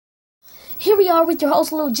here we are with your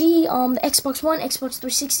host, Lil G. The Xbox One, Xbox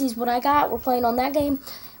 360 is what I got. We're playing on that game.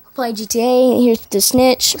 We're playing GTA. Here's the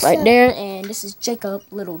snitch right there, and this is Jacob,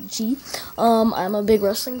 Little G. I'm a big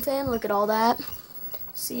wrestling fan. Look at all that.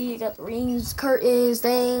 See, you got the rings, curtains,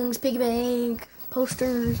 things, piggy bank,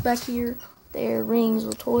 posters back here. There, rings,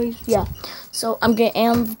 little toys. Yeah. So I'm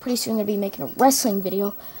pretty soon gonna be making a wrestling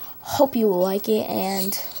video. Hope you will like it,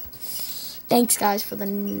 and thanks guys for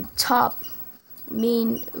the top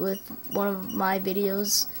with one of my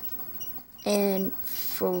videos, and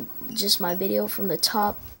for just my video from the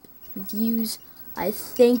top views. I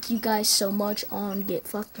thank you guys so much on Get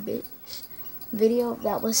Fucked Bitch video.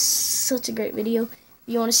 That was such a great video. If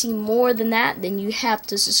you want to see more than that, then you have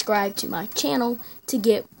to subscribe to my channel to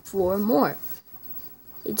get 4 more.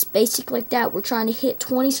 It's basic like that. We're trying to hit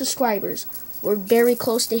 20 subscribers. We're very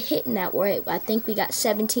close to hitting that. I think we got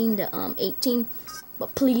 17 to 18.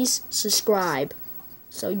 But please subscribe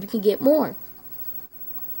so you can get more.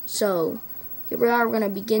 So here we are. We're gonna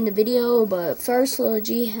begin the video, but first Lil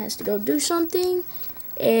G has to go do something,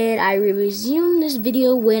 and I will resume this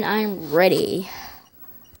video when I'm ready.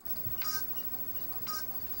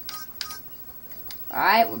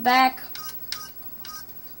 Alright, we're back.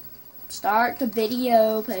 Start the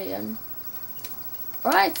video, Peyton.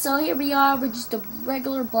 Alright, so here we are. We're just a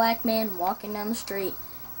regular black man walking down the street.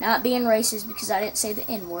 Not being racist because I didn't say the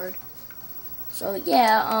N-word. So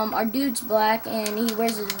yeah, our dude's black and he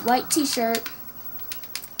wears his white t-shirt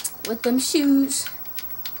with them shoes,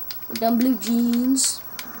 with them blue jeans.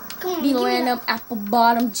 Be wearing them apple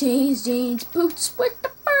bottom jeans, boots with the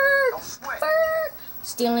fur.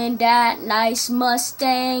 Stealing that nice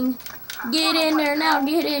Mustang. Get in there now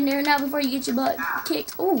before you get your butt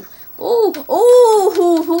kicked. Ooh,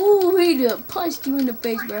 he just punched you in the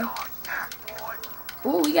face, bro.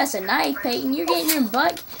 Oh, we got some knife, Peyton. You're getting your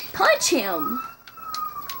butt. Punch him.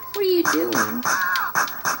 What are you doing?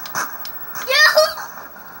 Yeah.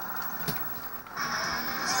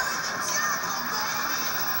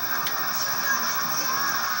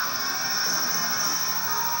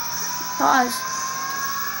 Pause.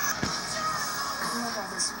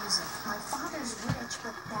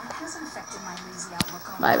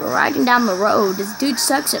 Like, we're riding down the road. This dude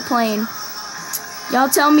sucks at playing. Y'all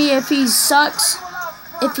tell me if he sucks,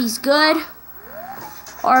 if he's good,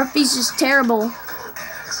 or if he's just terrible.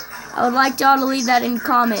 I would like y'all to leave that in the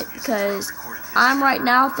comment, because I'm right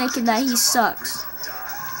now thinking that he sucks.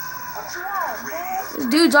 This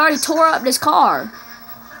dude's already tore up this car.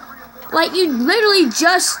 Like, you literally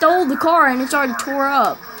just stole the car and it's already tore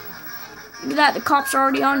up. Look at that, the cops are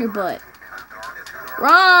already on your butt.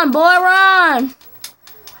 Run, boy, run!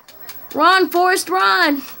 Run, Forrest,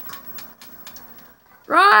 run!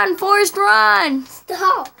 Run, Forrest, run!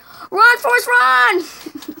 Stop! Run, Forrest, run!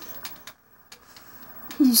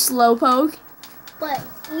 You slowpoke. But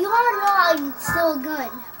you all know I can steal a gun.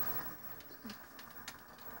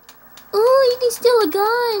 Oh, you can steal a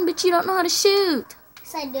gun, but you don't know how to shoot.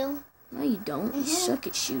 Yes, I do. No, you don't. You suck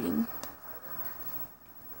at shooting.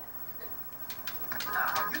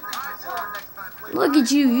 Look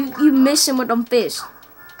at you. You missing with them fists.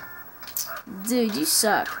 Dude, you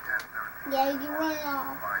suck. Yeah, you can run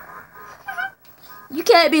off. You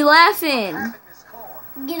can't be laughing.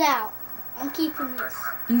 Get out. I'm keeping this.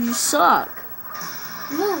 You suck.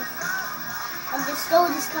 Move. I just stole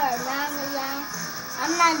this car.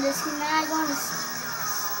 I'm not going to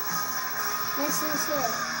mess this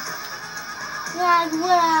up. Yeah, get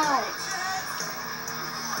out.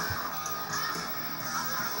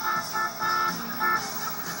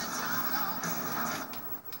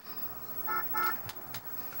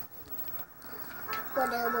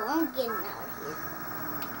 Whatever, I'm getting out of here.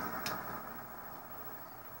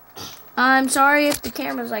 I'm sorry if the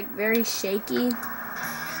camera's like very shaky.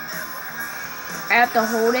 I have to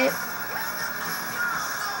hold it.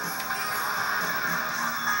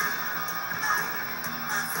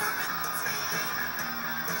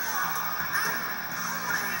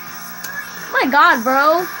 Oh my God,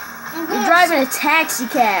 bro. You're driving a taxi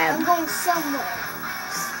cab. I'm going somewhere.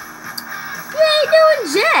 You ain't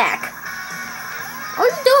doing jack. All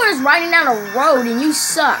you're doing is riding down a road and you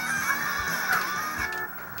suck.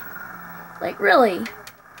 Like, really?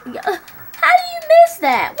 How do you miss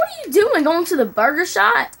that? What are you doing? Going to the burger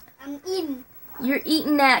shop? I'm eating. You're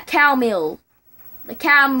eating that cow meal. The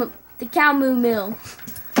cow moo meal.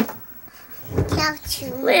 Look at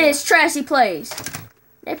this trashy place.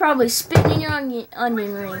 They probably spitting in your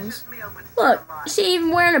onion rings. Look, she even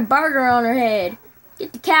wearing a burger on her head.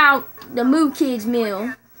 Get the moo kids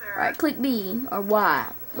meal. Alright, click B or Y,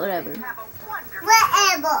 whatever.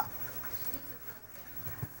 Whatever.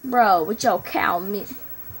 Bro, with your cow meat.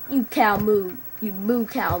 You cow moo. You moo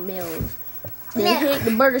cow mills. Then Now- hit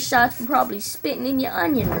the burger shots for probably spitting in your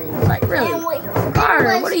onion rings. Like, really? And wait,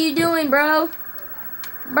 Carter, what are you doing, bro?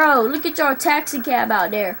 Bro, look at your taxi cab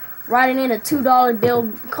out there. Riding in a $2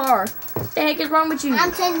 bill car. What the heck is wrong with you?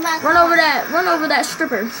 I'm changing my Run car. over that. Run over that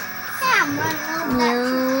stripper. Yeah, I'm running over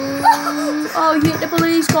that. Oh, you hit the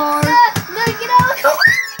police car. No, get out.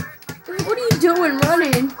 What are you doing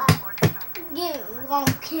running? I'm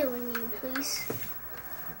killing you, please.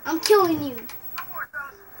 I'm killing you.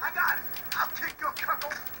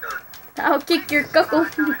 I'll kick your cuckle.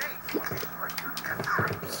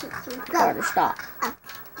 Carter, stop.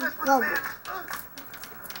 Go.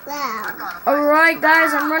 Wow. Alright,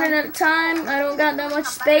 guys, I'm running out of time. I don't got that much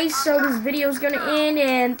space, so this video's gonna end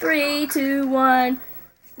in 3, 2, 1.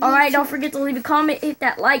 Alright, don't forget to leave a comment, hit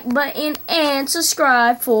that like button, and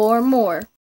subscribe for more.